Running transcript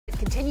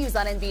continues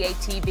on NBA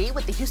TV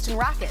with the Houston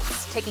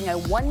Rockets taking a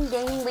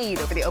one-game lead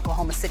over the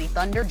Oklahoma City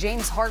Thunder.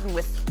 James Harden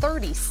with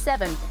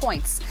 37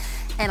 points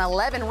and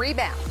 11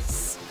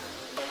 rebounds.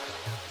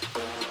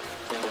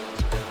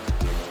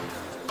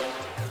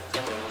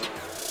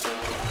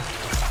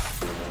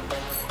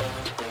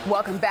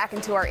 Welcome back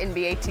into our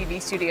NBA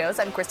TV studios.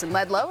 I'm Kristen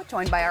Ledlow,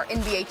 joined by our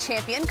NBA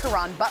champion,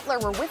 Caron Butler.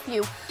 We're with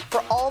you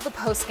for all the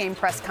post-game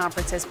press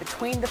conferences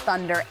between the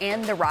Thunder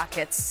and the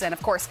Rockets. And,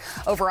 of course,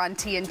 over on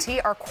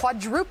TNT, our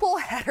quadruple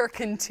header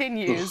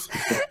continues.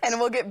 And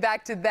we'll get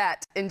back to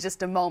that in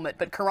just a moment.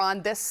 But,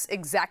 Caron, this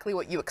exactly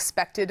what you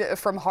expected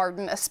from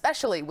Harden,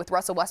 especially with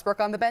Russell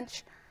Westbrook on the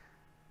bench?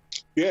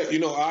 Yeah, you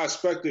know, I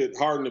expected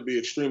Harden to be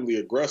extremely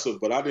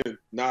aggressive, but I did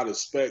not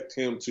expect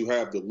him to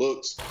have the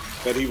looks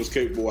that he was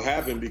capable of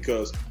having,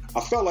 because I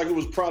felt like it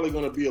was probably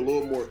going to be a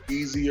little more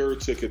easier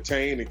to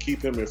contain and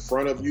keep him in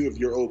front of you if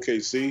you're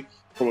OKC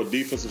from a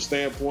defensive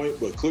standpoint.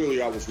 But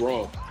clearly I was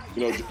wrong.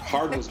 You know,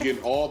 Harden was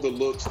getting all the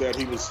looks that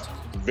he was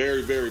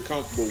very, very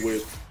comfortable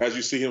with, as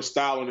you see him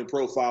styling and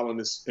profiling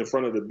this in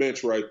front of the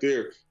bench right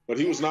there. But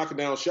he was knocking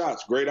down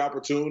shots, great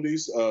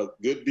opportunities,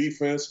 good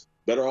defense,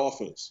 better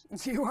offense.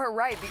 You are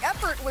right. The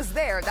effort was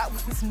there. That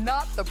was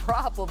not the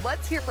problem.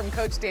 Let's hear from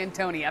Coach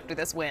D'Antoni after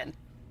this win.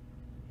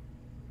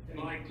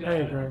 Mike,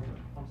 hey, Greg.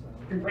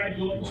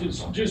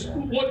 Congratulations. Just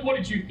what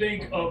did you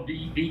think of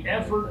the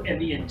effort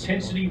and the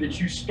intensity that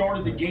you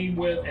started the game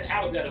with, and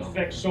how did that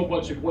affect so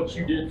much of what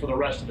you did for the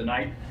rest of the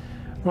night?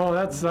 Well,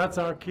 that's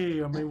our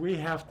key. I mean, we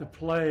have to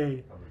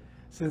play,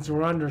 since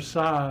we're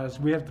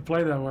undersized, we have to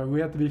play that way. We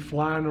have to be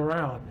flying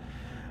around.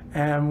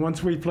 And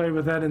once we play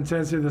with that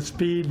intensity, the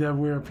speed that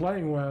we're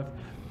playing with,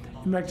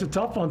 it makes it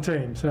tough on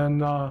teams.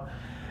 And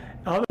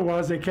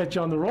otherwise, they catch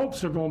you on the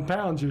ropes, they're going to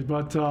pound you.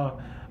 But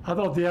I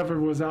thought the effort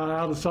was out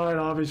of sight.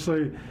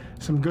 Obviously,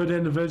 some good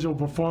individual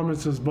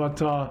performances. But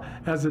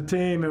as a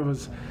team, it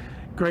was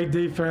great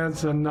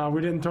defense, and we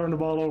didn't turn the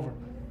ball over.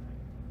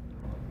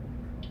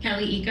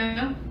 Kelly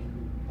Eco.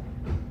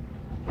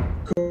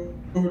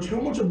 Coach,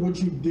 how much of what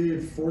you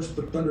did forced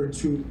the Thunder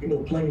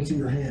to, playing into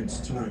your hands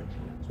tonight?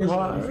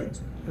 Well,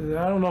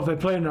 I don't know if they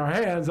played in our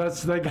hands.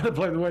 They got to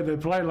play the way they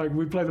play, like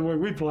we play the way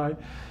we play.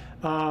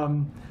 But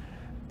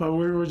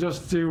we were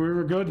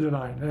good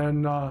tonight,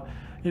 and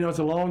it's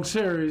a long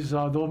series.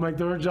 They'll make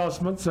their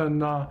adjustments,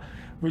 and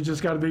we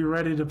just got to be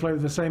ready to play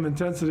with the same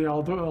intensity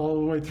all the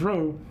way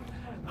through.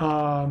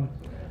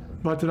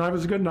 But tonight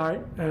was a good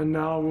night, and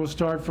now we'll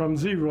start from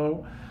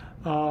zero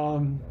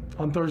on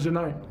Thursday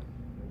night.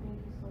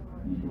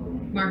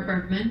 Mark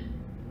Berkman.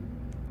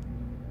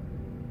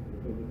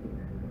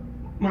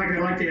 Mike, I'd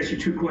like to ask you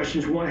two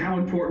questions. One, how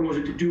important was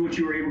it to do what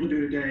you were able to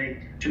do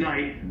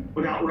tonight,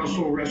 without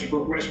Russell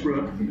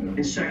Westbrook?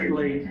 And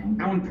secondly,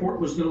 how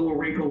important was the little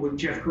wrinkle with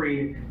Jeff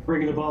Green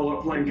bringing the ball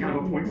up, playing kind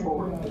of a point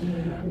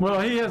forward?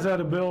 Well, he has that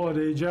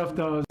ability, Jeff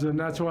does, and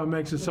that's what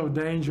makes it so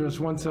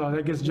dangerous. Once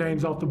that gets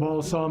James off the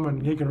ball some,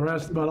 and he can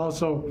rest, but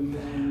also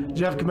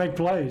Jeff can make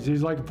plays.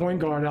 He's like a point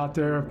guard out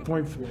there,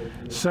 point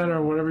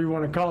center, whatever you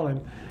want to call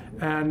him.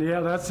 And yeah,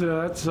 that's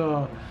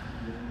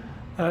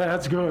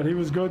good. He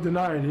was good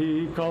tonight.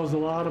 He caused a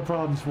lot of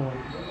problems for him.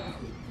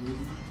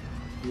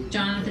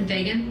 Jonathan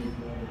Dagan.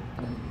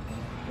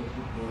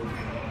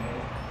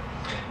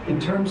 In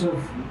terms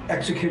of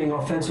executing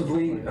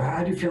offensively,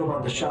 how do you feel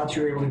about the shots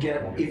you were able to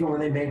get, even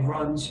when they made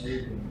runs,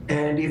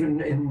 and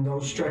even in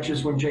those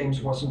stretches when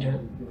James wasn't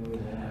in?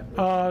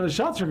 The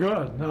shots are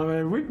good.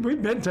 I mean,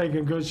 we've been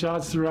taking good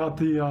shots throughout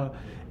the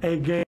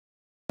 8 games.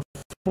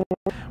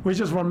 We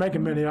just weren't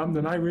making many of them.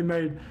 Tonight we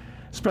made,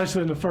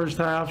 especially in the first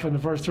half and the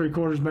first 3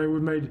 quarters, we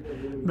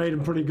made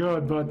them pretty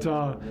good. But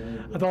I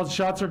thought the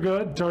shots are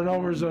good,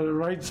 turnovers at the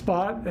right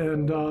spot,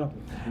 and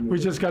we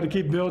just got to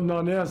keep building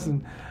on this.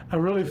 And I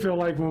really feel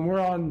like if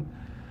we're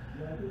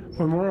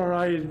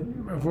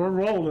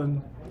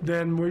rolling,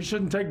 then we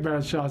shouldn't take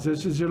bad shots. It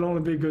should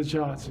only be good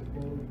shots.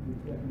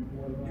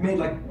 You made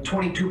like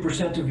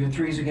 22% of your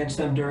threes against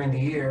them during the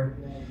year.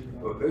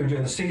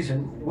 During the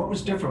season. What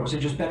was different? Was it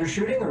just better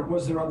shooting, or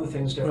was there other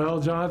things different?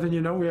 Well, Jonathan,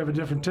 we have a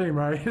different team,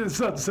 right? It's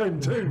not the same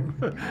team.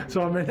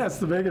 So, I mean, that's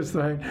the biggest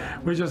thing.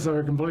 We just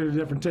are a completely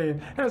different team.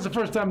 And it's the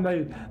first time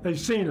they've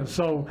seen us.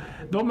 So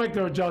they'll make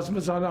their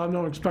adjustments. I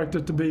don't expect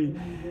it to be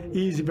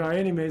easy by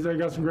any means. They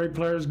got some great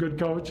players, good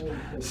coach.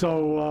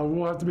 So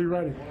we'll have to be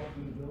ready.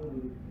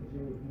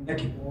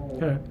 Thank you.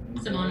 Okay.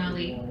 Simone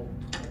Ali.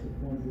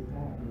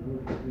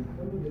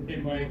 Hey,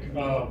 Mike,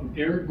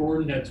 Eric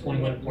Gordon had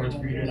 21 points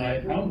for you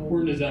tonight. How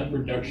important is that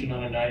production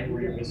on a night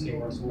where you're missing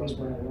Russell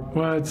Westbrook?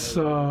 Well, it's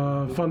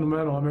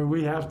fundamental. I mean,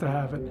 we have to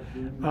have it.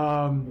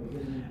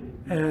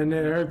 And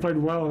Eric played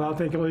well, and I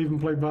think he'll even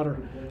play better.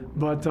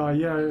 But,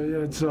 yeah,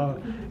 it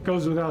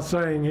goes without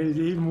saying.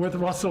 Even with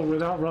Russell,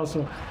 without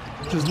Russell,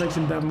 it just makes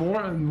him that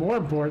more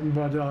important.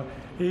 But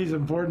he's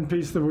an important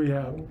piece that we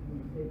have.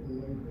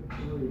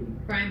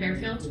 Brian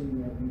Bearfield.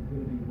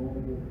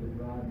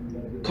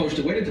 Coach,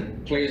 the way that the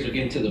players were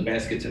getting to the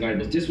basket tonight,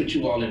 was this what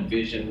you all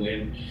envisioned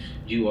when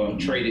you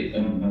traded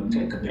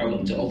Clint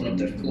Capella to open up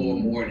the floor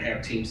more and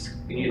have teams,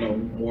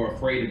 more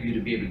afraid of you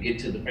to be able to get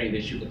to the paint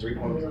and shoot the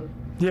three-pointers?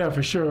 Yeah,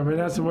 for sure. I mean,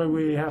 that's the way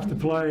we have to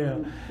play,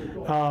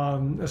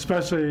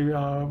 especially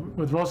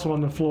with Russell on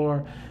the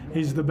floor.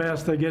 He's the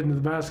best at getting to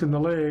the basket in the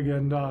league,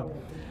 and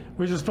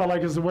we just felt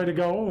like it's the way to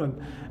go.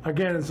 And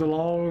again, it's a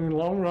long,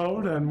 long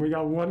road, and we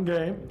got one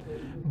game.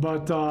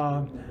 But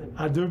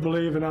I do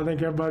believe, and I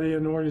think everybody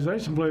in the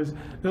organization believes,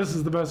 this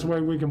is the best way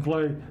we can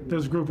play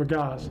this group of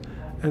guys.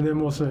 And then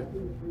we'll see.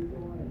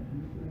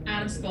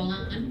 Adam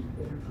Spolane.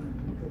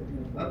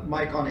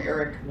 Mike, on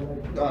Eric,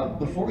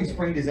 before he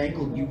sprained his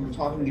ankle, you were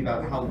talking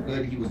about how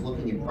good he was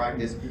looking in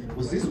practice.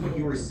 Was this what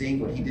you were seeing,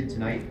 what he did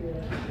tonight?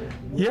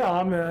 Yeah,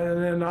 I mean,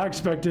 and I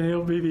expect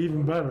he'll be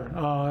even better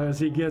as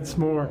he gets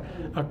more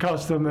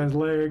accustomed to his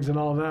legs and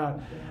all that.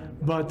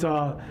 But,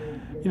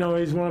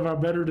 he's one of our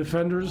better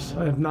defenders,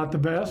 if not the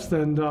best,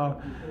 and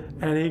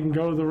he can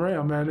go to the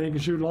rim, and he can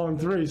shoot long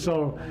three.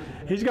 So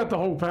he's got the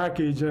whole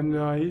package,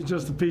 and he's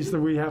just a piece that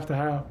we have to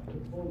have.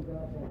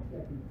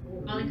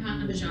 Ali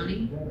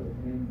Khan-Bajani.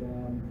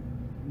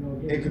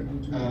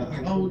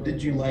 How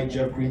did you like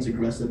Jeff Green's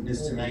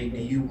aggressiveness tonight? Do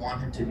you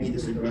want him to be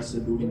this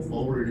aggressive moving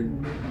forward?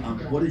 And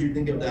what did you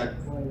think of that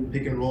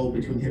pick and roll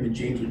between him and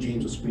James, when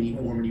James was screening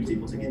for him and he was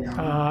able to get down?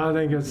 I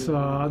think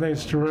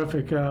it's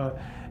terrific.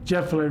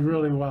 Jeff played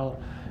really well.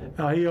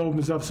 He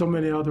opens up so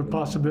many other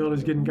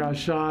possibilities, getting guys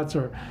shots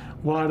or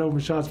wide open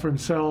shots for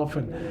himself,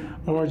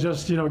 or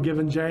just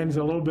giving James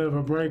a little bit of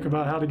a break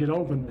about how to get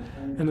open.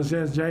 In a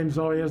sense, James,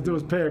 all he has to do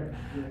is pick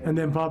and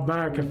then pop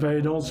back. If they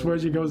don't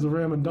switch, he goes to the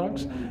rim and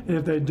dunks.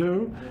 If they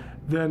do,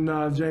 then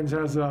James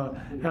has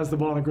the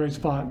ball in a great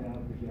spot.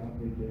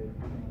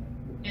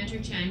 Andrew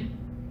Chang.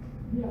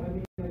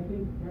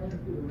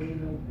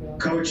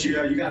 Coach,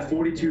 you got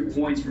 42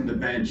 points from the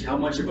bench. How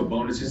much of a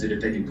bonus is it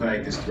if they can play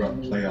like this throughout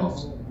the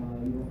playoffs?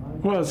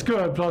 Well, it's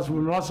good. Plus,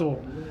 when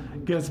Russell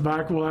gets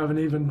back, we'll have an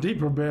even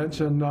deeper bench.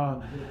 And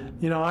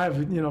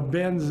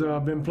Ben's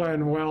been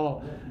playing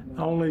well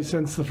only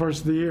since the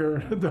first of the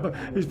year.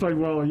 He's played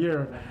well a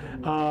year.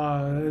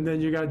 And then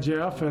you got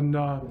Jeff and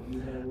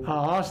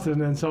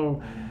Austin, and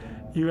so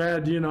you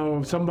add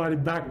somebody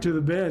back to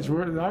the bench.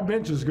 Our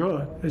bench is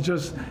good. It's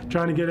just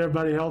trying to get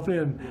everybody healthy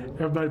and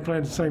everybody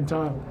playing at the same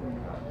time.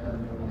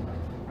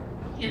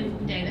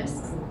 Kim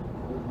Davis.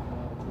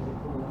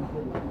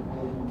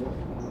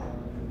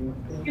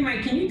 Hey,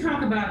 Mike, can you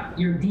talk about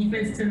your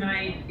defense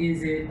tonight?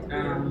 Is it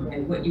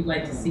and what you'd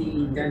like to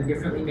see done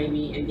differently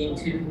maybe in game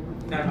two?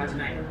 Talk about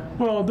tonight.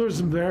 Well, there's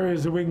some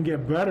areas that we can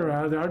get better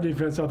at. Our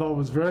defense, I thought,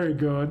 was very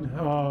good.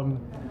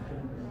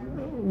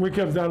 We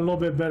could have done a little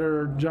bit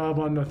better job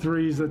on the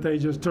threes that they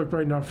just took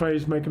right in our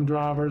face, make them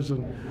drivers.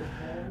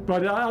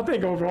 But I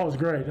think overall it's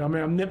great. I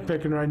mean, I'm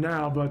nitpicking right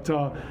now, but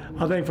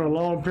I think for a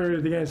long period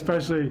of the game,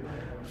 especially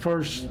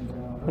first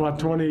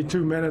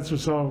 22 minutes or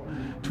so,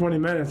 20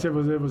 minutes, it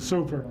was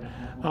super.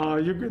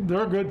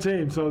 They're a good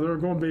team, so there are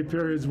going to be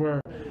periods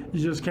where you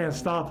just can't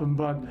stop them.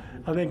 But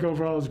I think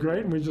overall it's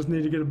great, and we just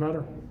need to get it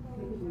better.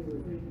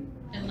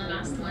 And the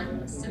last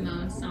one,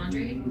 Simone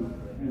Sondri.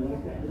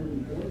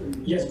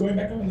 Yes, going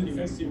back on the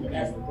defensive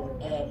effort,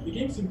 the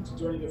game seemed to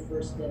turn in the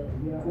first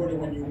quarter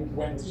when you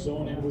went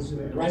zone and was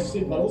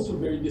aggressive, but also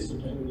very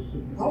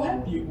disciplined. How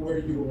happy were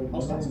you? How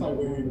satisfied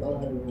were you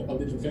about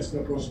the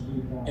defensive approach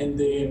and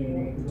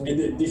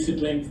the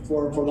discipline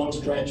for long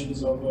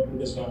stretches of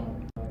the zone?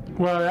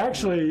 Well,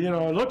 actually,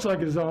 it looks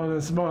like a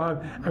zone.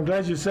 I'm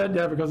glad you said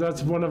that, because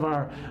that's one of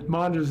our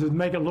monitors, is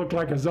make it look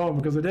like a zone,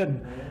 because it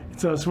didn't.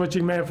 It's a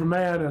switching man for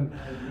man,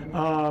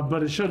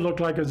 but it should look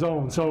like a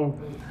zone. So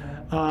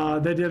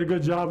they did a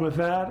good job with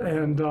that,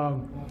 and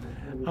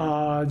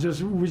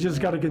we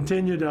just got to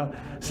continue to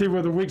see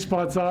where the weak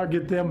spots are,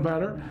 get them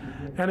better.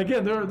 And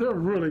again, they're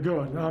really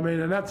good. I mean,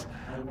 and that's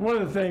one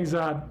of the things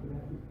that,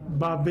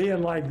 by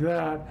being like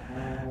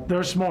that,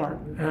 they're smart,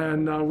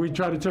 and we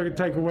try to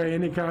take away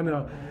any kind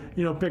of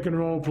pick and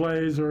roll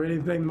plays or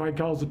anything that might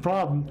cause a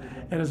problem,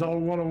 and it's all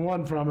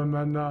one-on-one from them,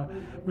 and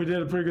we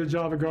did a pretty good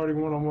job of guarding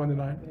one-on-one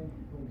tonight.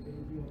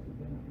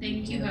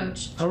 Thank you,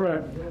 Coach. All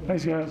right.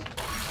 Thanks, guys.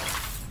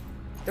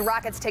 The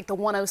Rockets take the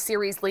 1-0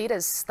 series lead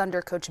as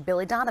Thunder coach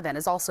Billy Donovan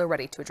is also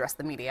ready to address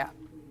the media.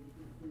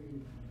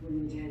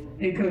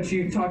 Hey, Coach,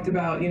 you talked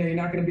about, you're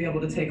not going to be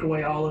able to take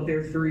away all of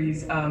their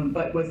threes,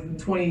 but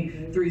with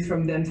 20 threes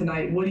from them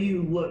tonight, what do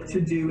you look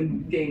to do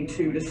in game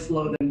two to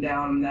slow them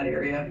down in that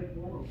area?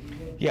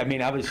 Yeah, I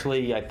mean,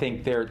 obviously, I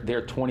think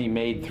their 20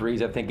 made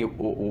threes, I think it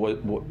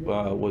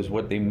was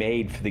what they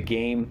made for the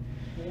game.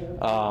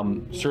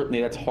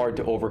 Certainly, that's hard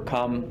to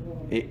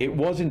overcome. It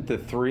wasn't the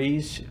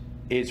threes.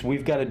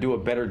 We've got to do a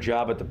better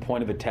job at the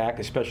point of attack,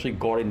 especially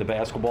guarding the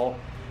basketball.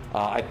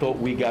 I thought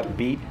we got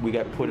beat. We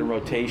got put in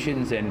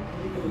rotations, and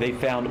they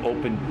found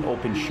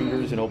open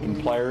shooters and open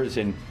players,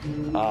 and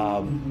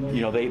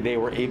they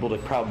were able to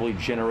probably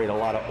generate a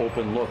lot of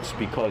open looks,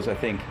 because I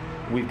think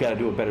we've got to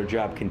do a better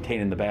job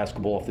containing the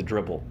basketball off the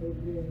dribble.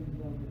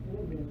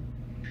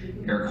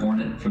 Eric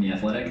Hornet from The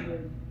Athletic.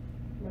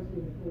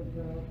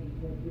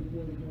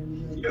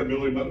 Yeah,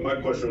 Billy, my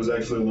question was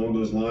actually along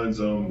those lines.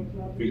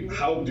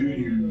 How do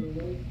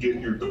you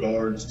get your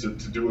guards to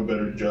do a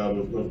better job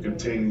of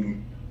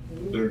containing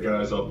their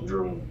guys off the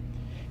dribble?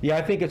 Yeah,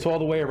 I think it's all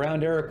the way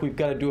around, Eric. We've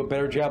got to do a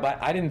better job.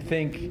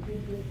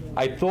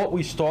 I thought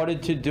we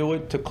started to do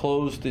it to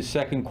close the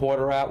second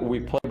quarter out, where we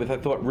played with, I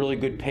thought, really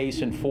good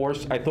pace and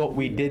force. I thought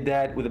we did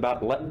that with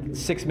about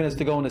 6 minutes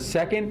to go in the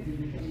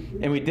second,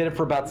 and we did it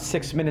for about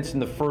 6 minutes in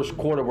the first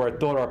quarter, where I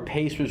thought our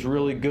pace was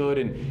really good,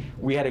 and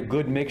we had a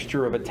good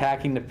mixture of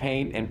attacking the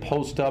paint and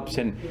post-ups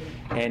and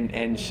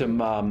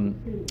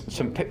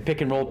some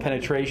pick and roll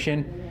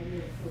penetration.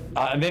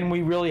 And then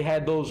we really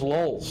had those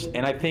lulls,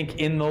 and I think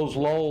in those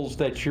lulls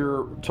that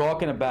you're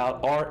talking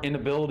about, our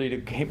inability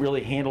to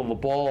really handle the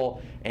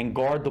ball and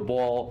guard the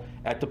ball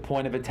at the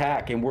point of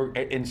attack,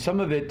 and some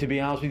of it, to be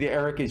honest with you,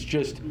 Eric, is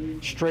just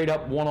straight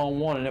up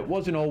one-on-one, and it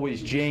wasn't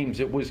always James.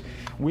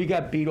 We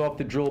got beat off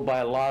the drill by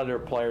a lot of their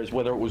players,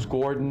 whether it was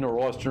Gordon or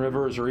Austin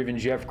Rivers or even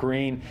Jeff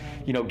Green,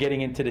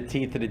 getting into the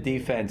teeth of the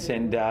defense,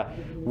 and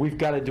we've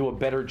got to do a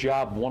better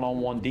job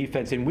one-on-one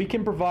defense, and we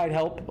can provide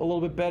help a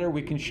little bit better.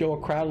 We can show a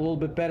crowd a little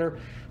bit better,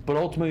 but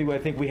ultimately I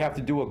think we have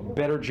to do a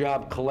better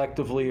job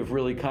collectively of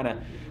really kind of,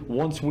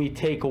 once we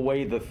take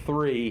away the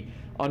three,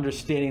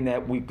 understanding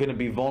that we're going to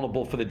be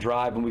vulnerable for the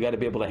drive, and we got to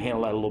be able to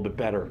handle that a little bit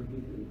better.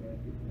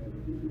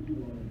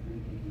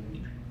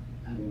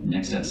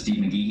 Next up,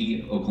 Steve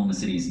McGeehee, Oklahoma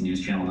City's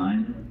News Channel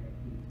 9.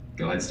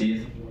 Go ahead,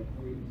 Steve.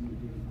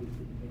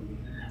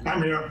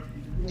 I'm here.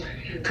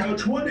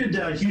 Coach, what did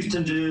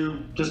Houston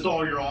do to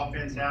stall your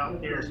offense out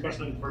here,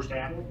 especially in the first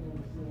half?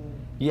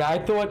 Yeah, I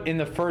thought in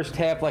the first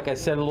half, like I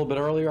said a little bit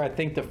earlier, I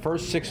think the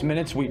first 6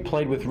 minutes we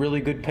played with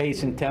really good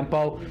pace and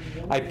tempo.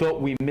 I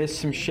thought we missed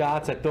some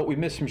shots. I thought we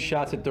missed some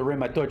shots at the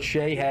rim. I thought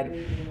Shea had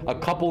a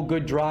couple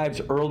good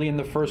drives early in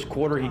the first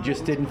quarter. He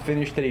just didn't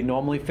finish that he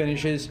normally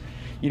finishes.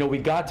 We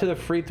got to the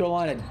free throw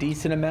line a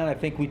decent amount. I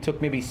think we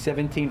took maybe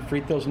 17 free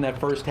throws in that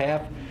first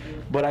half.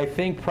 But I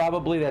think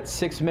probably that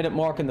 6-minute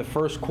mark in the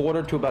first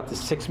quarter to about the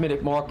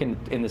 6-minute mark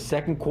in the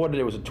second quarter,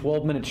 there was a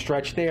 12-minute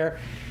stretch there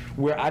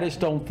where I just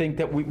don't think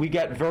that we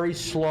got very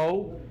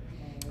slow.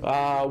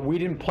 We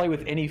didn't play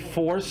with any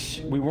force.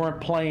 We weren't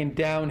playing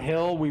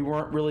downhill. We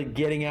weren't really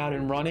getting out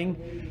and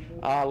running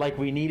like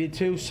we needed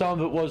to. Some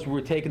of it was we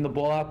were taking the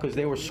ball out because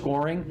they were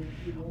scoring.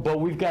 But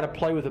we've got to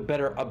play with a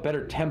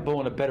better tempo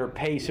and a better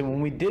pace. And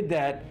when we did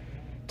that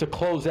to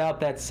close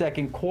out that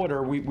second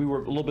quarter, we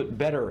were a little bit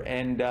better.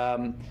 And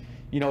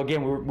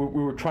again,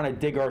 we were trying to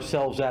dig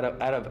ourselves out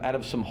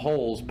of some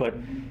holes. But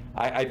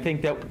I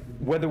think that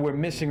whether we're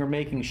missing or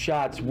making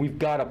shots, we've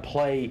got to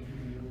play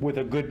with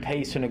a good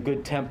pace and a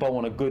good tempo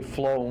and a good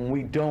flow. When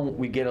we don't,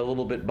 we get a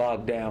little bit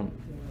bogged down.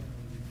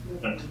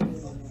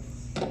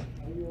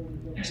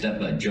 Next up,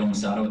 Joe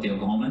Masato with the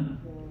Oklahoman.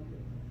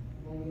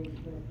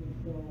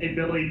 Hey,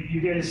 Billy,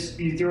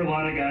 you threw a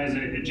lot of guys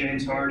at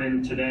James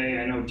Harden today.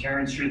 I know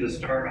Terrence threw the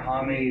start,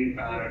 Hami,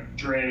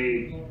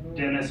 Dre,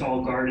 Dennis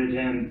all guarded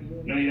him.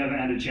 I know you haven't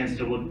had a chance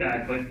to look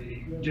back, but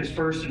just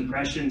first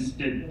impressions,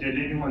 did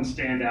anyone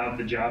stand out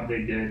the job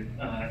they did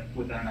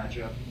with that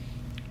matchup?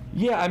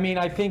 Yeah,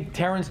 I think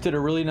Terrence did a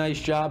really nice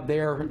job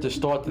there to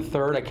start the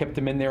third. I kept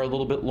him in there a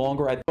little bit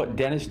longer. I thought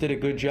Dennis did a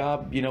good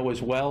job,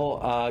 as well.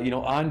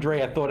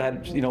 Andre, I thought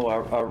had,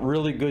 a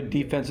really good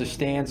defensive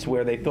stance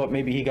where they thought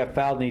maybe he got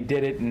fouled and he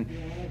did it. And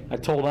I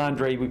told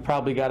Andre we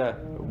probably got to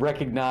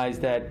recognize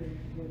that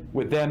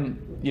with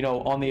them,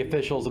 on the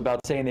officials about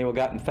saying they were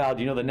gotten fouled,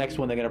 the next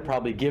one they're going to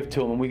probably give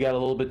to him, and we got a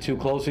little bit too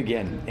close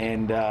again.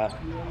 And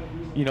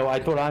I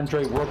thought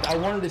Andre worked. I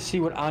wanted to see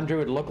what Andre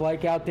would look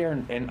like out there,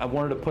 and I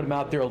wanted to put him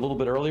out there a little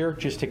bit earlier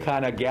just to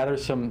kind of gather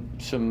some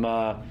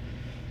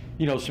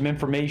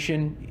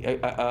information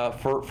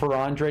for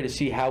Andre to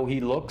see how he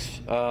looks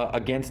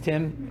against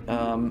him.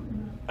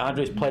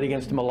 Andre's played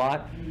against him a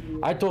lot.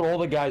 I thought all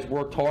the guys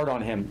worked hard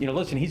on him.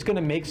 Listen, he's going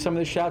to make some of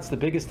the shots. The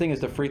biggest thing is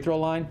the free throw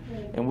line,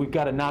 and we've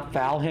got to not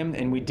foul him.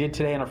 And we did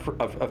today on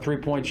a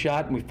three-point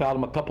shot, and we fouled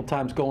him a couple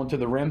times going to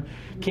the rim.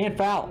 Can't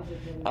foul.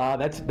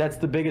 That's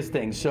the biggest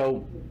thing.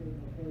 So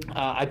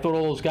I thought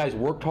all those guys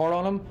worked hard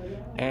on him,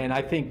 and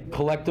I think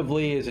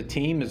collectively as a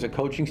team, as a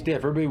coaching staff,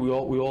 everybody, we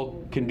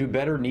all can do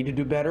better, need to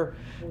do better,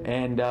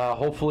 and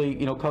hopefully,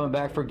 coming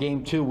back for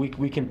game 2,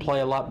 we can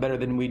play a lot better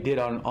than we did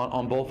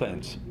on both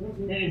ends.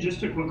 And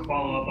just a quick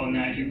follow-up on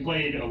that, you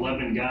played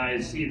 11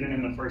 guys even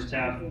in the first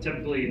half.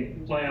 Typically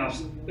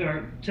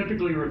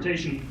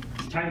rotation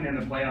is tightened in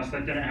the playoffs.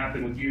 That didn't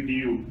happen with you. Do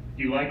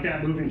you like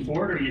that moving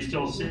forward, or are you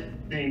still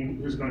seeing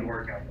who's going to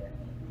work out there?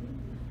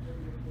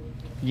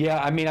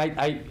 Yeah,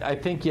 I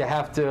think you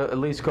have to, at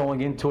least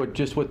going into it,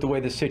 just with the way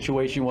the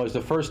situation was.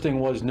 The first thing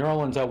was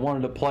Nerlens, I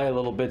wanted to play a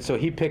little bit, so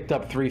he picked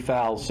up 3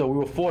 fouls. So we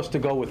were forced to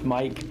go with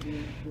Mike.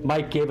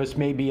 Mike gave us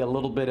maybe a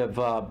little bit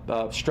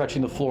of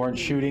stretching the floor and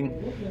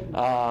shooting.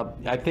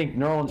 I think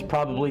Nerlens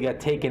probably got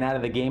taken out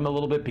of the game a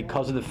little bit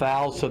because of the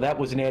fouls, so that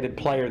was an added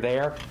player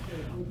there.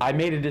 I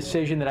made a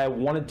decision that I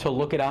wanted to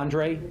look at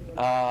Andre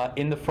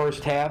in the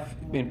first half,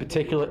 in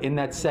particular in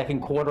that second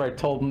quarter. I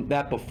told him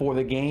that before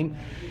the game,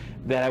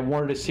 that I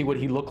wanted to see what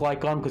he looked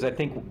like on, because I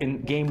think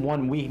in game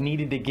one we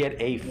needed to get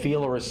a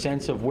feel or a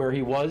sense of where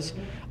he was.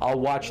 I'll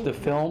watch the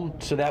film,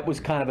 so that was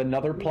kind of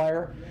another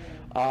player.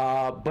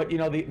 But, you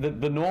know,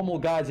 the normal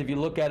guys, if you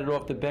look at it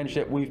off the bench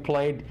that we've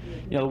played,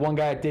 you know, the one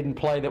guy that didn't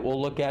play that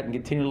we'll look at and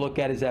continue to look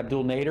at is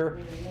Abdul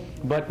Nader.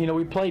 But, you know,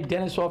 we played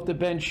Dennis off the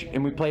bench,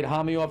 and we played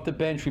Hami off the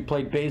bench, we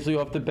played Baisley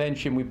off the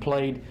bench, and we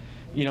played,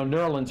 you know,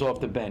 Nerlens off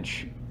the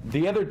bench.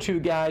 The other two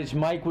guys,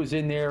 Mike was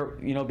in there,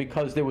 you know,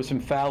 because there was some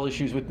foul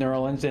issues with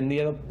Nerlens, and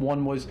the other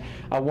one was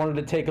I wanted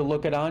to take a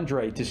look at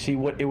Andre to see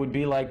what it would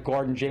be like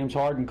guarding James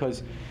Harden,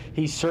 because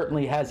he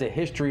certainly has a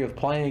history of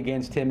playing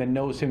against him and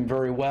knows him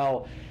very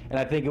well, and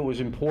I think it was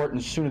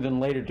important sooner than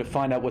later to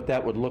find out what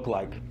that would look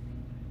like.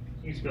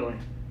 Thanks, Billy.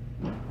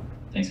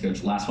 Thanks,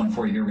 Coach. Last one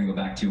for you here. We're going to go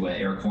back to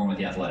Eric Horn with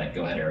The Athletic.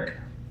 Go ahead, Eric.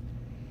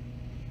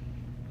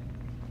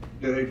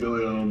 Yeah, hey,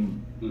 Billy.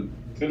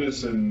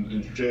 Dennis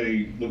and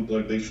Jay looked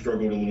like they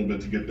struggled a little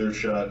bit to get their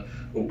shot.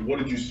 What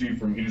did you see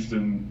from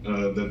Houston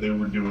that they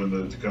were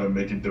doing to kind of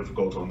make it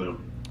difficult on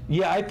them?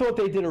 Yeah, I thought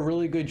they did a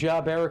really good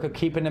job, Eric, of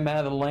keeping them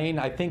out of the lane.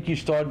 I think you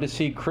started to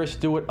see Chris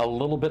do it a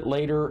little bit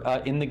later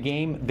in the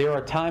game. There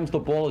are times the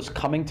ball is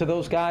coming to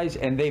those guys,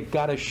 and they've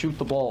got to shoot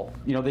the ball.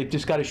 You know, they've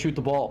just got to shoot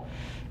the ball.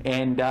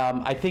 And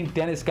I think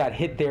Dennis got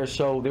hit there,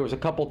 so there was a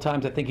couple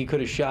times I think he could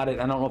have shot it.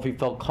 I don't know if he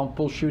felt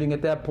comfortable shooting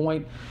at that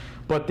point.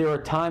 But there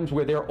are times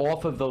where they're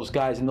off of those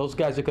guys, and those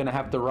guys are going to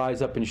have to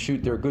rise up and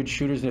shoot. They're good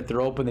shooters, and if they're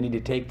open, they need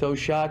to take those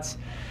shots.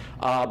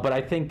 But I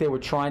think they were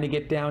trying to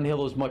get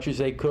downhill as much as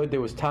they could.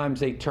 There was times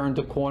they turned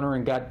the corner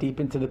and got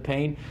deep into the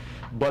paint.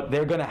 But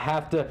they're going to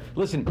have to –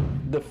 listen,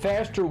 the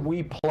faster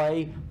we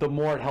play, the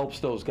more it helps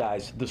those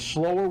guys. The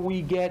slower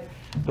we get,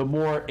 the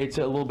more it's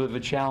a little bit of a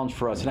challenge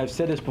for us. And I've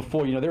said this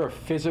before, you know, they're a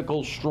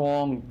physical,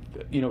 strong,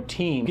 you know,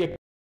 team.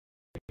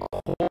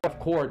 Off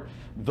court,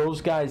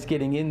 those guys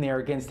getting in there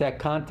against that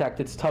contact,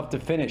 it's tough to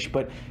finish.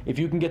 But if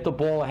you can get the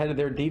ball ahead of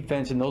their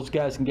defense and those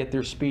guys can get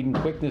their speed and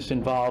quickness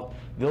involved,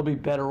 they'll be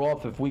better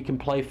off if we can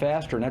play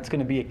faster. And that's going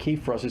to be a key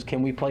for us, is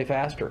can we play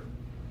faster?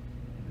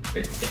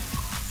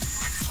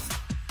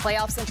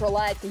 Playoff Central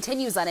Live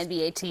continues on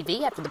NBA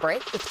TV after the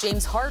break with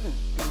James Harden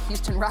and the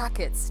Houston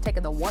Rockets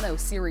taking the 1-0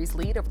 series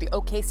lead over the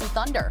OKC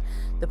Thunder.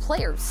 The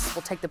players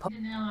will take the...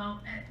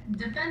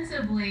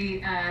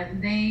 Defensively,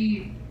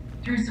 they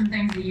threw some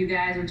things at you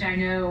guys, which I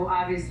know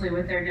obviously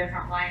with their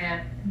different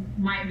lineup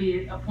might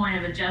be a point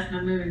of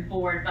adjustment moving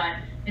forward, but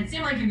it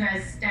seemed like you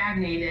guys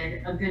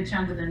stagnated a good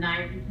chunk of the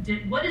night.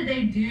 What did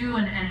they do,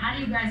 and how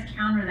do you guys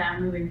counter that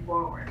moving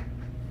forward?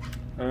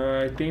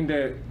 I think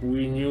that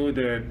we knew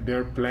that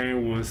their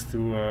plan was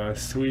to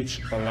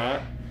switch a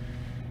lot,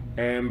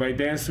 and by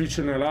then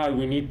switching a lot,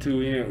 we need to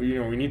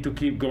we need to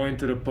keep going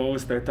to the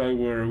post. I thought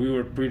we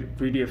were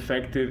pretty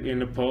effective in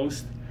the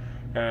post,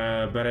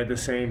 but at the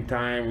same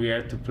time we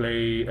had to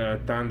play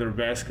Thunder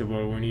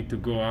basketball. We need to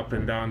go up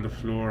and down the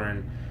floor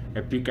and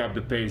pick up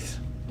the pace.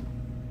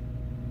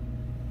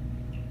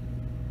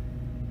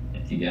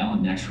 Thank you, Gal.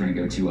 And next we're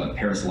going to go to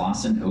Paris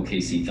Lawson,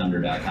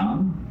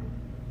 OKCThunder.com.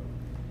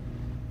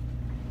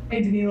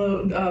 Hey,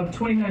 Danilo,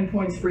 29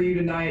 points for you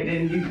tonight,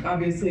 and you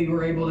obviously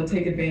were able to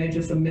take advantage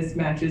of some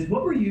mismatches.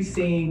 What were you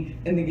seeing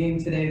in the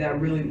game today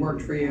that really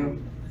worked for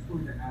you?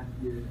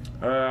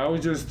 I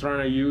was just trying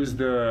to use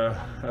the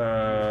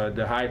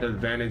height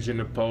advantage in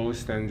the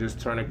post and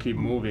just trying to keep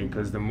moving,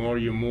 because the more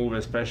you move,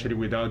 especially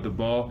without the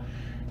ball,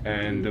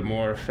 and the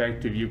more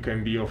effective you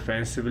can be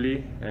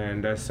offensively.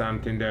 And that's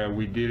something that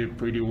we did it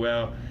pretty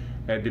well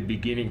at the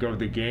beginning of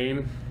the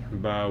game,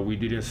 but we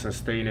didn't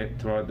sustain it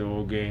throughout the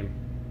whole game.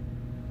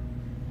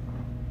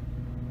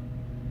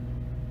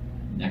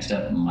 Next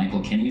up,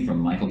 Michael Kinney from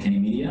Michael Kinney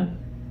Media.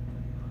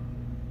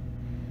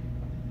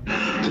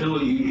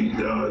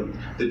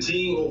 The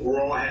team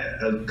overall had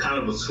a kind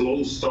of a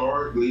slow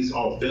start, at least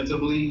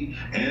offensively,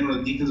 and on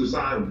the defensive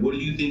side. What do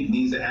you think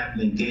needs to happen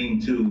in game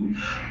 2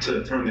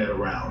 to turn that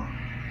around?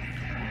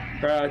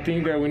 I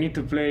think that we need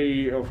to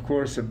play, of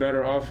course, a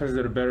better offense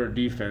and a better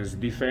defense.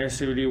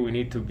 Defensively, we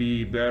need to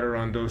be better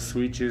on those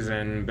switches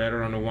and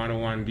better on the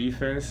one-on-one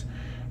defense.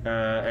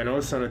 And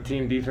also on the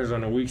team defense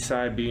on the weak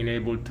side, being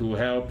able to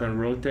help and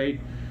rotate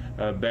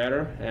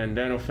better. And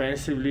then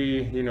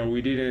offensively, you know,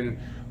 we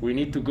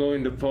need to go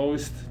in the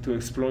post to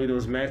exploit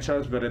those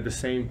matchups, but at the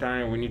same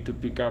time, we need to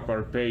pick up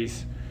our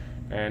pace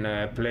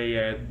and play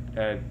at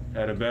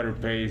a better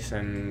pace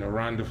and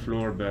run the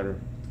floor better.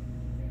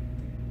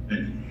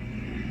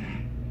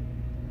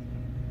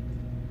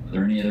 Are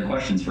there any other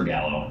questions for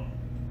Gallo?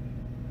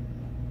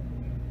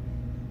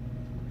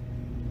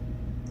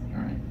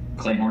 All right.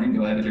 Clay Horning,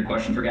 go ahead with your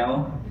question for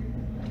Gallo.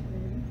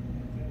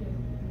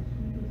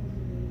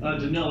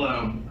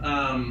 Danilo,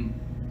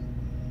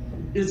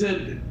 is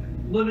it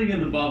living in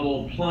the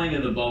bubble, playing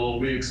in the bubble,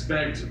 we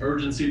expect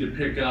urgency to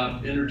pick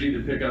up, energy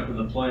to pick up in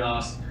the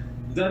playoffs.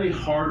 Is that a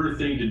harder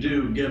thing to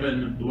do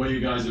given the way you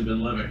guys have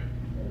been living?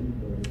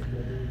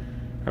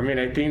 I mean,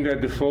 I think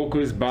that the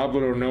focus,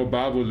 bubble or no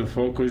bubble, the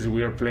focus,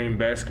 we are playing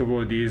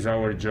basketball. This is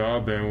our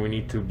job, and we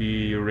need to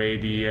be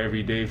ready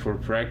every day for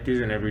practice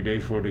and every day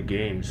for the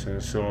games.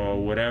 And so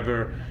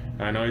whatever,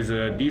 I know it's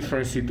a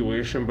different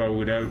situation, but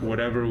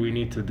whatever we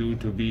need to do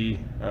to be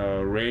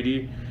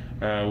ready,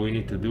 we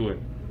need to do it.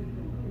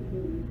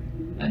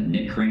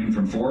 Nick Crane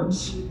from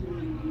Forbes.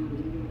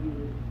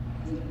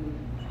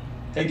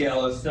 Hey,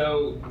 Gallo.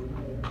 So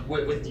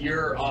with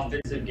your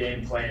offensive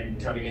game plan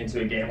coming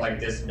into a game like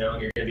this,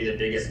 knowing you're going to be the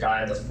biggest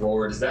guy on the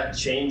floor, does that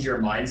change your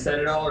mindset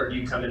at all, or do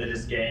you come into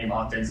this game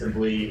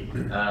offensively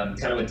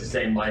kind of with the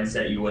same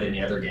mindset you would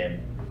any other game?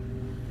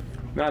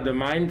 No, the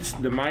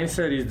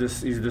mindset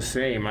is the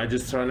same. I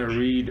just trying to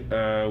read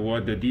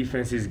what the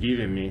defense is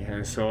giving me,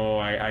 and so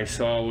I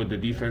saw what the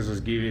defense was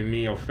giving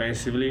me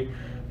offensively.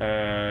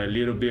 A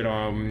little bit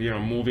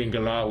moving a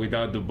lot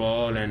without the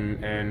ball,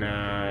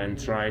 and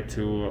try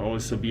to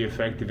also be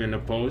effective in the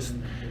post,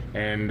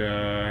 and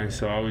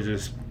so I was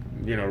just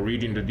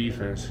reading the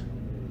defense.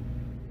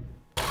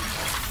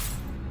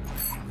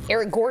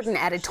 Eric Gordon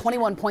added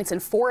 21 points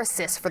and 4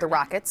 assists for the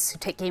Rockets, who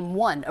take game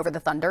 1 over the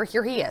Thunder.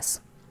 Here he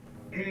is.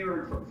 Hey,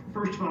 Eric,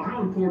 first of all,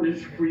 how important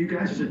is it for you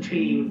guys as a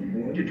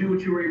team to do what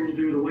you were able to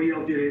do the way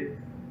y'all did it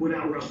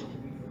without Russell?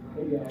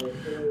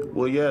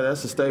 Well, yeah,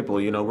 that's a staple.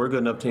 We're a good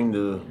enough team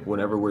to,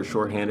 whenever we're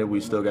shorthanded, we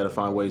still got to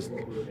find ways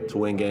to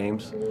win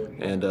games.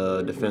 And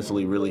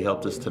defensively really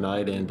helped us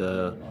tonight, and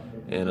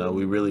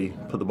we really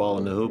put the ball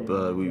in the hoop.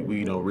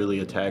 We really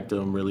attacked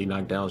them, really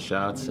knocked down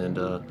shots, and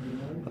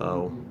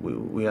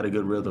we had a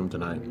good rhythm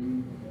tonight.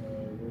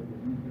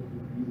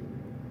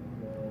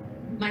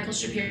 Michael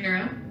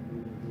Shapiro.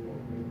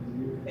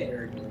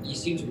 Eric, you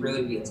seem to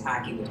really be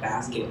attacking the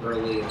basket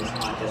early in this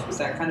contest. Was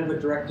that kind of a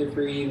directive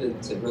for you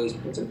to really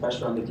put some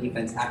pressure on the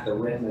defense at the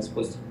rim as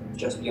opposed to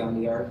just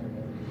beyond the arc?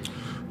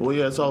 Well,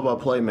 yeah, it's all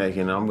about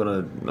playmaking. I'm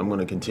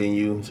gonna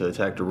continue to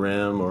attack the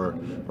rim or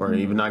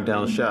even knock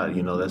down a shot.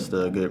 That's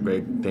the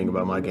great thing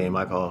about my game.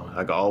 I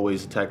can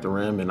always attack the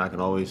rim, and I can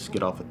always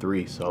get off a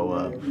three. So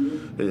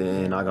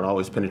and I can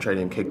always penetrate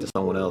and kick to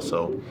someone else.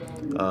 So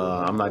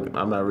I'm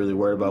not really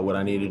worried about what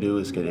I need to do.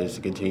 Is to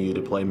continue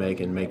to play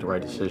make and make the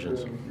right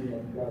decisions.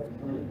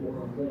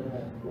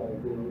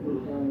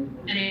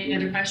 Any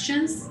other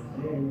questions?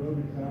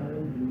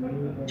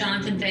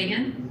 Jonathan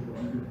Fagan.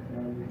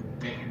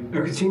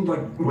 It seemed like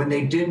when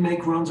they did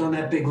make runs on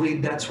that big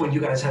lead, that's when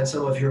you guys had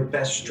some of your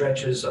best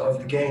stretches of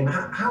the game.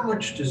 How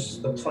much does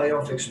the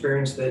playoff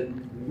experience that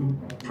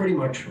pretty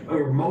much,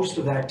 or most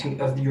of that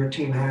your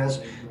team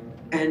has,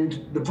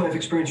 and the playoff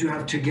experience you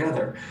have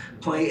together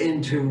play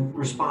into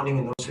responding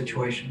in those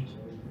situations?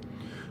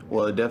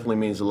 Well, it definitely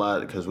means a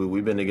lot because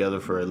we've been together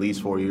for at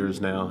least 4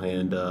 years now,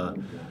 and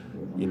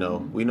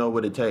we know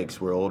what it takes.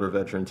 We're an older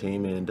veteran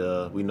team, and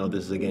we know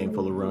this is a game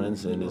full of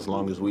runs, and as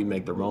long as we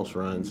make the most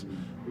runs,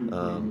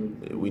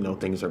 we know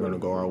things are going to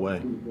go our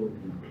way.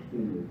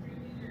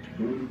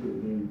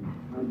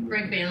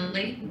 Greg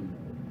Bailey.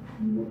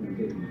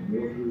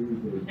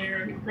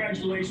 Aaron,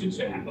 congratulations.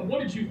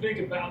 What did you think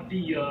about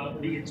the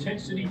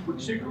intensity,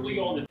 particularly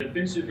on the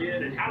defensive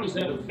end, and how does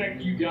that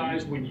affect you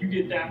guys when you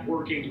get that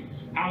working?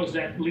 How does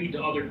that lead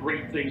to other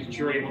great things that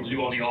you're able to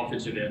do on the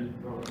offensive end?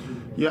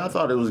 Yeah, I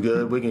thought it was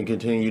good. We can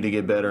continue to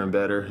get better and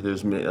better.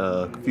 There's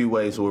a few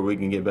ways where we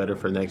can get better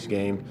for the next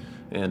game.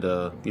 And,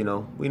 we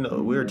know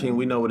we're a team.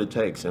 We know what it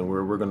takes, and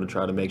we're going to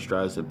try to make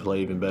strides to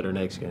play even better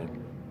next game.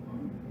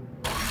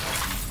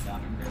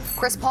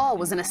 Chris Paul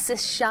was an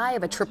assist shy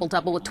of a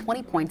triple-double with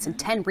 20 points and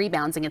 10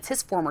 rebounds against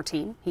his former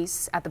team.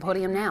 He's at the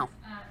podium now.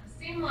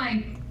 Seemed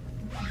like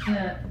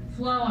the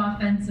flow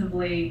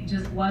offensively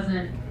just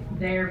wasn't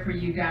there for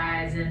you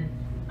guys, and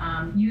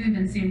you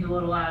even seemed a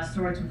little out of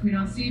sorts, which we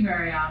don't see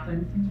very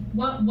often.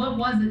 What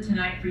was it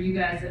tonight for you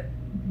guys that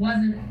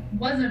wasn't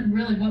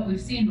really what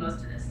we've seen most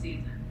of this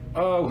season?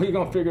 We're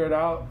gonna figure it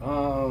out.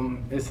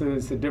 It's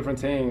a different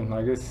team.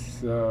 Like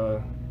it's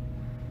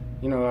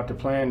after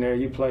playing there,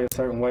 you play a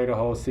certain way the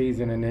whole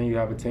season, and then you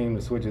have a team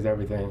that switches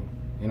everything.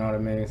 You know what I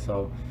mean?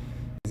 So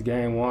it's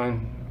game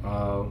 1.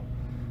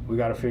 We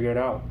got to figure it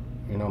out.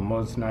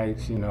 Most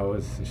nights,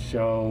 it's a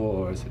show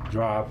or it's a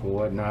drop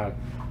or whatnot.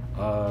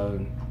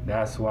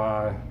 That's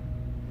why,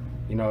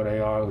 they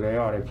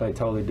play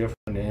totally different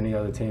than any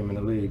other team in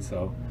the league.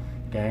 So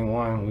game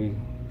 1, we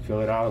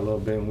fill it out a little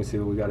bit and we see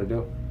what we got to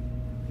do.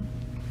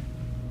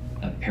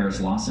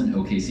 Paris Lawson,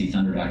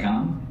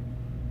 OKCThunder.com.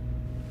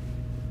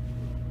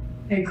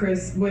 Hey,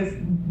 Chris,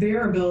 with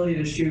their ability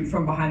to shoot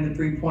from behind the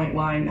three-point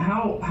line,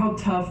 how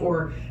tough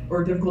or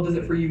difficult is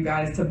it for you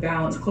guys to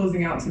balance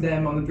closing out to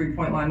them on the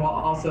three-point line while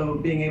also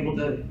being able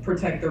to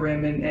protect the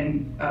rim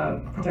and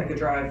protect the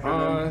drive for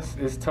them?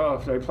 It's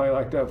tough. They play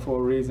like that for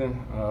a reason.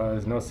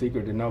 It's no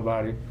secret to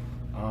nobody.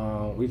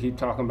 We keep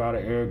talking about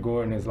it. Eric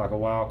Gordon is like a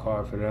wild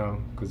card for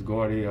them because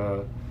Gordy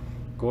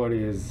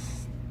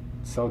is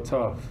so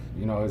tough.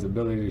 His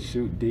ability to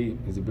shoot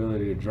deep, his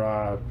ability to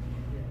drive.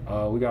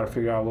 We got to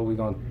figure out what we're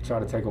going to try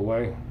to take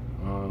away.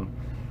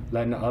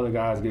 Letting the other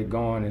guys get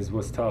going is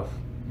what's tough.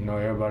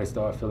 Everybody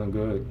start feeling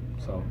good.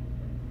 So.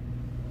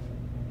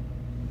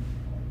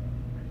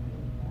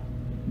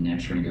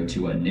 Next, we're going to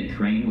go to Nick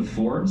Crane with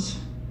Forbes.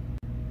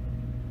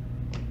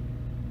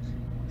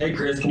 Hey,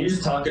 Chris, can you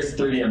just talk us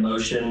through the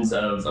emotions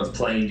of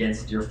playing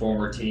against your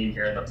former team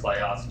here in the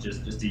playoffs,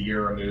 just a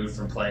year removed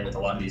from playing with a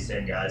lot of these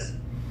same guys?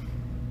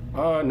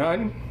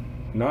 None.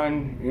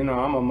 You know,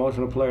 I'm an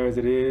emotional player as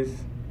it is.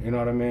 You know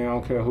what I mean? I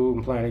don't care who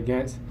I'm playing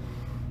against.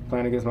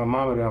 Playing against my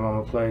mama, them, I'm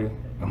going to play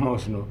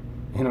emotional.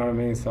 You know what I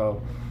mean?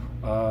 So,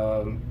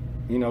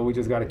 you know, we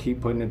just got to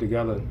keep putting it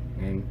together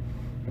and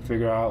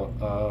figure out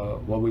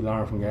what we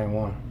learned from game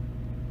one.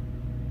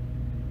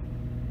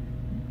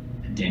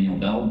 Daniel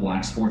Bell,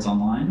 Black Sports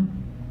Online.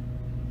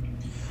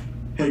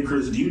 Hey,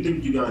 Chris, do you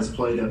think you guys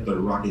played at the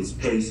Rockets'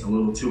 pace a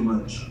little too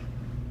much?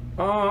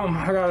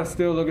 I gotta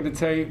still look at the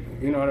tape.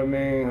 You know what I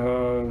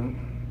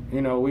mean?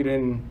 You know, we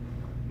didn't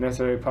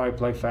necessarily probably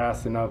play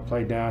fast enough,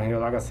 play downhill.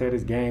 Like I said,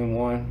 it's game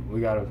one. We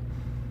gotta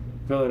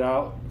fill it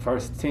out.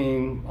 First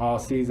team all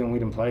season, we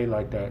didn't play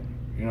like that.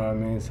 You know what I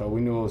mean? So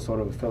we knew it was sort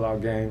of a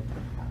fill-out game.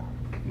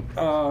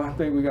 I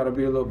think we gotta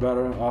be a little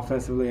better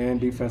offensively and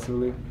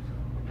defensively.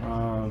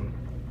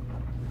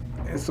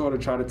 And sort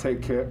of try to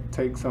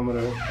take some of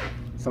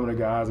the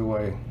guys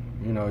away.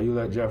 You know, you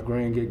let Jeff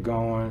Green get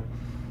going,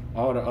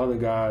 all the other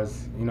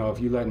guys, you know,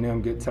 if you letting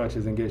them get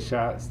touches and get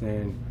shots,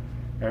 then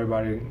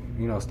everybody,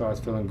 you know,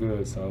 starts feeling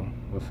good. So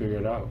we'll figure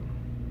it out.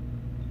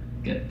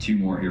 Got two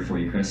more here for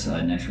you, Chris.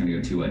 Next, we're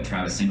going to go to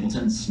Travis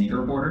Singleton,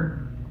 Sneaker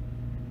Reporter.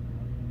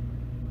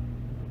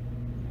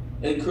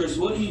 Hey, Chris,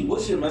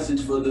 what's your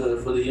message for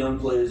the young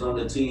players on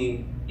the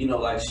team? You know,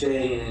 like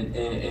Shea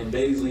and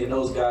Baisley and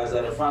those guys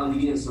that are finally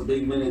getting some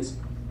big minutes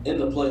in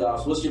the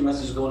playoffs. What's your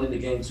message going into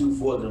game two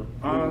for them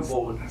moving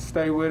forward?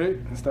 Stay with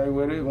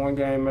it, one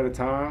game at a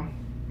time.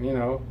 You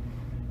know,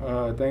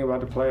 thing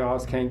about the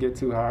playoffs, can't get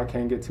too high,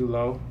 can't get too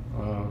low.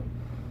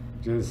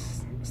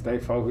 Just stay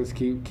focused,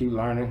 keep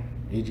learning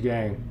each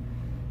game.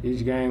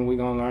 Each game we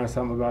gonna learn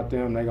something about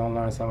them, they gonna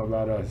learn something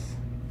about us.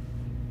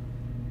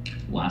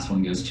 Last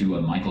one goes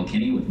to Michael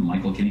Kinney with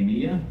Michael Kinney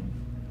Media.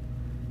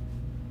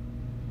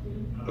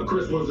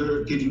 Chris,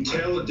 could you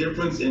tell a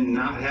difference in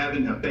not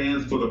having a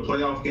fans for the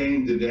playoff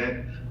game? Did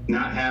that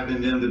not having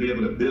them to be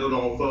able to build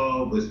off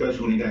of,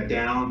 especially when you got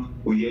down?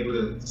 Were you able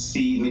to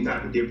see any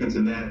type of difference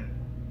in that?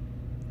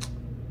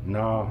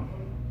 No.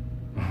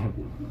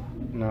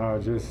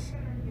 No, just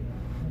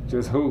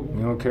hoop.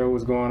 You don't care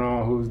what's going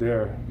on, who's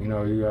there. You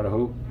know, you got to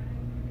hoop.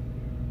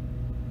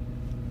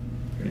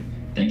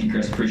 Thank you,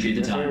 Chris. Appreciate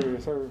the time.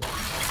 Yes, sir.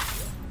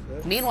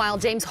 Meanwhile,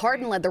 James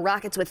Harden led the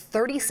Rockets with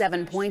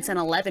 37 points and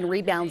 11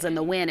 rebounds in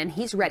the win, and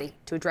he's ready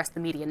to address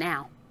the media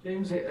now.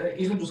 James,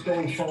 even just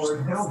going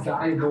forward, how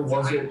valuable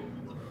was it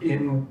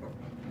in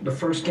the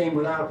first game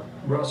without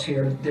Russ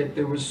here that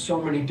there was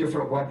so many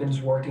different weapons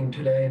working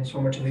today and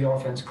so much of the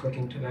offense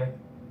clicking today?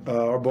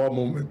 Our ball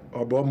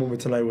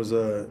movement tonight was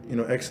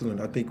excellent.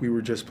 I think we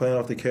were just playing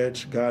off the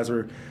catch. Guys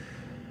were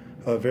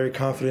very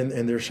confident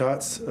in their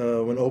shots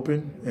when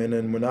open, and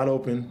then when not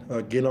open,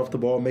 getting off the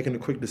ball, making a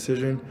quick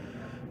decision.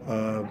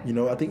 I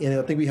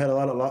think we had a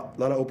lot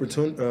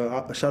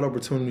of shot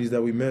opportunities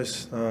that we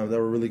missed that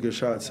were really good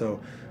shots. So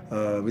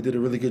we did a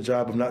really good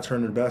job of not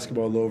turning the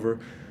basketball over,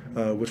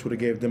 which would have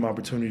gave them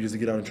opportunities to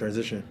get out in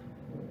transition.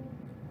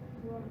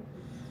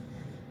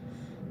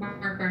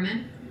 Mark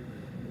Berman.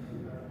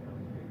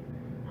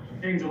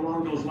 James,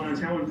 along those lines,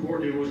 how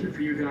important was it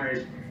for you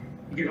guys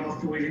to get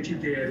off the way that you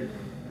did,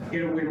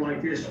 get a win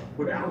like this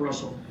without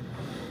Russell?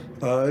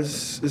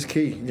 It's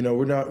key. You know,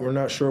 we're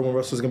not sure when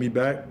Russell's gonna be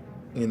back.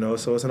 You know,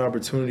 so it's an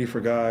opportunity for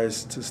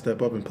guys to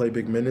step up and play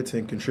big minutes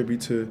and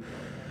contribute to,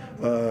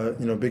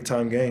 big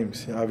time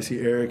games. Obviously,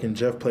 Eric and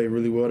Jeff played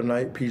really well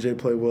tonight. PJ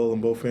played well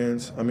on both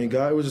ends. I mean,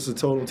 it was just a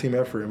total team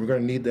effort, and we're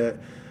going to need that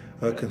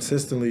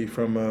consistently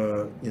from,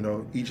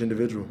 each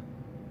individual.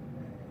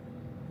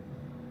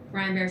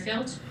 Ryan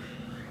Bearfield.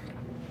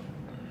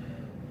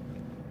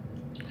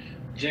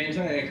 James,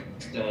 I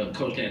asked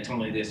Coach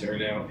D'Antoni this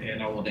earlier,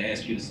 and I want to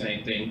ask you the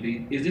same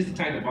thing. Is this the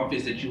type of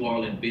offense that you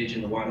all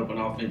envisioned, the wide open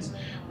offense,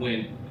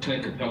 when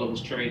Clint Capella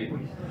was traded?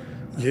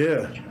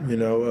 Yeah,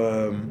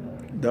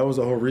 that was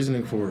the whole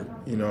reasoning for it,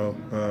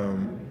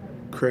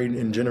 creating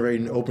and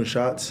generating open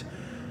shots,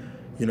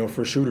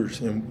 for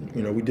shooters. And,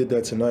 we did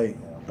that tonight.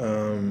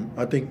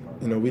 I think,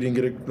 we didn't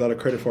get a lot of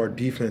credit for our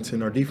defense,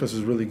 and our defense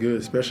was really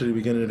good, especially at the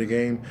beginning of the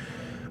game.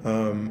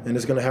 And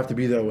it's going to have to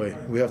be that way.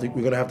 We're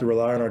going to have to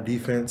rely on our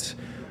defense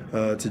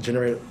to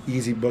generate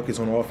easy buckets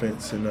on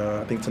offense. And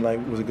I think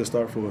tonight was a good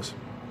start for us.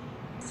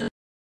 So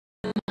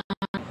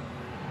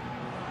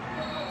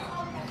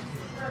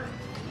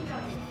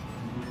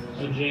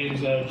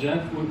James,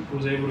 Jeff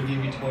was able to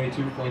give you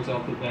 22 points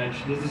off the bench.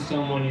 This is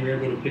someone you were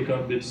able to pick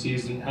up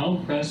mid-season. How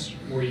impressed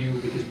were you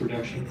with his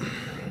production?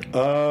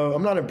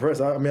 I'm not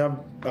impressed. I mean,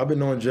 I've been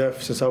knowing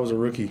Jeff since I was a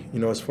rookie,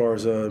 as far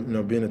as,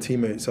 being a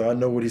teammate. So I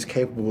know what he's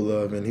capable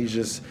of, and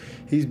he's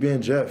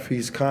being Jeff.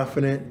 He's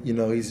confident,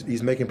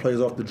 he's making plays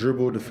off the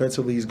dribble.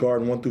 Defensively, he's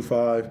guarding 1 through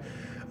 5.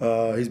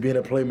 He's being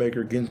a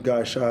playmaker, getting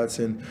guys shots,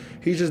 and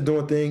he's just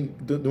doing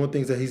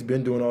things that he's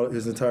been doing all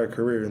his entire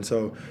career. And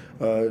so,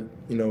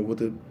 with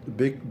the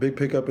big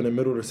pickup in the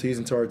middle of the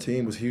season to our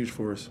team was huge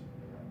for us.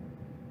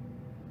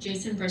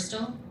 Jason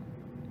Bristol.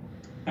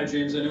 Hi,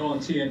 James. I know on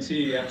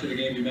TNT after the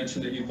game you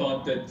mentioned that you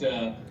thought that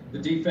the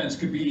defense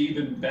could be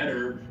even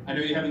better. I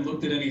know you haven't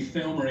looked at any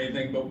film or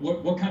anything, but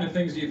what kind of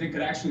things do you think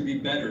could actually be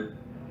better?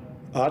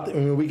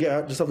 We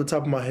got, just off the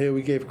top of my head,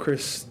 we gave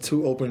Chris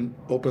 2 open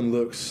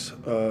looks,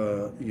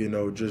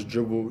 just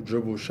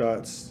dribble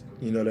shots,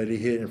 that he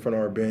hit in front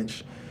of our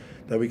bench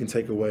that we can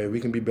take away. We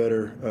can be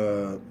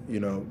better,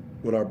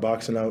 with our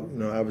boxing out.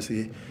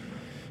 Obviously,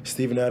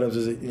 Steven Adams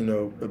is,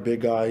 a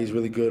big guy. He's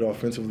really good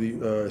offensively.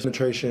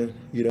 Penetration,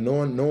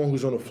 knowing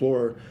who's on the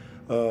floor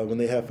when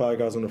they have 5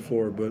 guys on the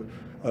floor. But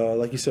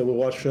like you said, we'll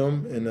watch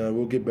film and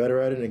we'll get better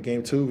at it. In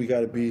Game 2, we got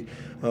to be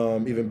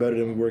even better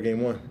than we were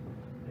Game 1.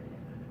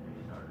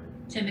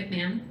 Tim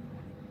McMahon.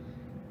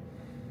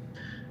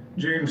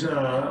 James,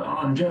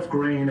 on Jeff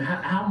Green,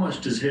 how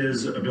much does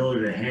his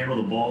ability to handle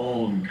the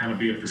ball and kind of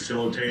be a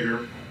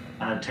facilitator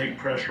take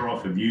pressure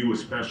off of you,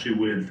 especially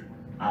with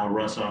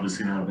Russ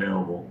obviously not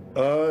available?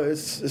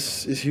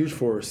 It's huge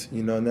for us.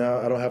 Now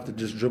I don't have to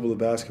just dribble the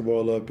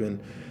basketball up and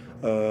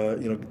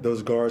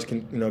those guards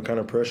can kind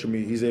of pressure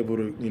me. He's able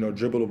to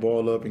dribble the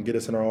ball up and get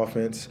us in our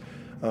offense.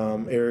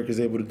 Eric is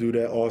able to do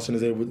that. Austin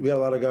is able. We got a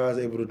lot of guys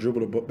able to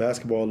dribble the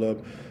basketball up.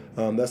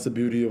 That's the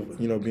beauty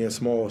of being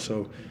small.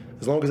 So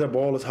as long as that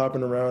ball is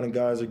hopping around and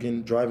guys are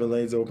getting driving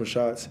lanes, open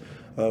shots,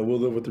 we'll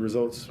live with the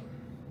results.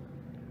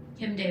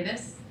 Kim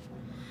Davis.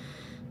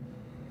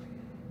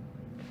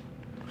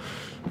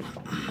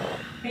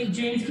 Hey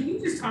James, can you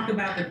just talk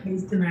about the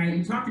pace tonight?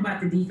 You talked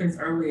about the defense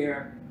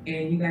earlier,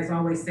 and you guys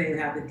always say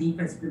how the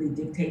defense really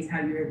dictates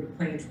how you're able to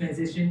play in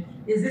transition.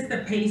 Is this the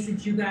pace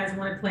that you guys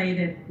want to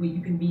play where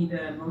you can be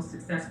the most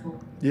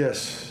successful?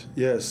 Yes.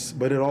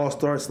 But it all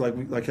starts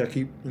like I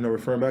keep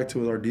referring back to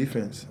with our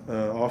defense.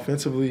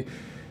 Offensively,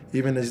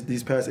 even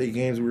these past 8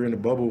 games we were in the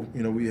bubble,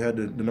 we had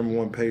the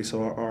 #1 pace.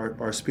 So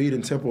our speed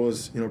and tempo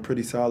is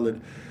pretty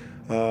solid.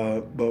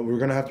 But we're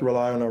going to have to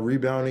rely on our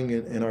rebounding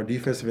and our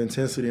defensive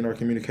intensity and our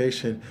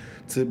communication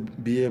to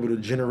be able to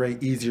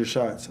generate easier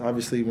shots.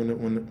 Obviously,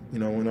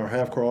 when our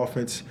half-court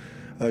offense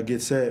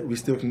gets set, we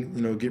still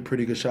can get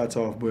pretty good shots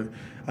off. But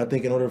I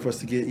think in order for us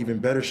to get even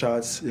better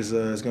shots is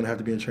going to have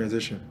to be in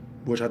transition,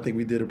 which I think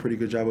we did a pretty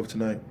good job of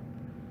tonight.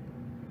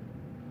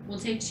 We'll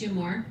take 2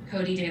 more.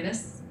 Cody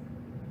Davis.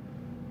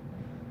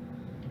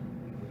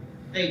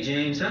 Hey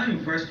James, how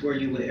impressed were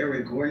you with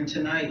Eric Gordon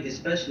tonight,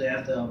 especially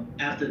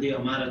after the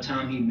amount of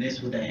time he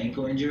missed with the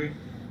ankle injury?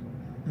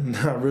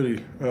 Not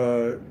really.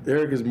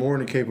 Eric is more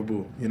than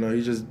capable.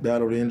 He just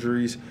battled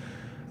injuries,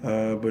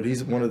 but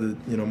he's one of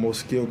the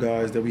most skilled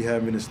guys that we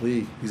have in this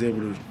league. He's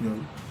able to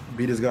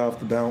beat his guy off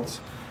the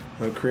bounce,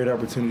 create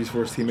opportunities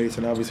for his teammates,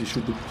 and obviously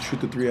shoot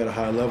the 3 at a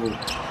high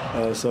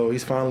level. So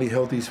he's finally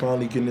healthy. He's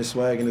finally getting his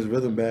swag and his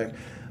rhythm back.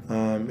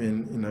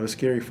 And it's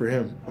scary for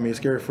him. I mean, it's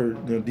scary for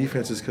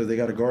defenses because they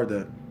got to guard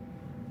that.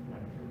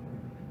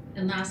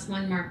 And last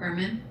one, Mark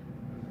Berman.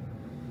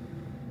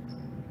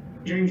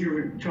 James,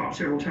 you talked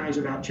several times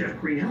about Jeff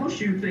Green. How much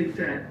do you think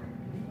that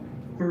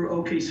for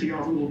OKC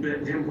off a little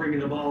bit with him bringing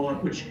the ball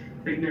up, which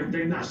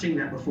they've not seen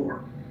that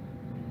before?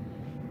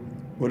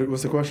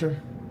 What's the question?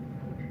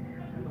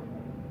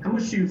 How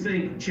much do you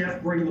think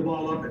Jeff bringing the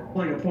ball up,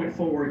 playing a point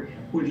forward,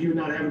 with you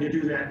not having to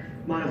do that,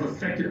 might have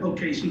affected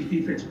OKC's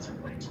defense in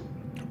some ways?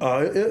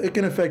 It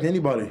can affect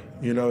anybody.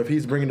 If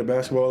he's bringing the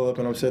basketball up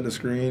and I'm setting the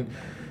screen,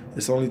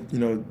 it's only,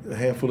 a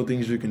handful of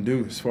things you can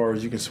do as far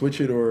as you can switch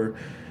it or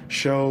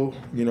show,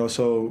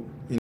 so,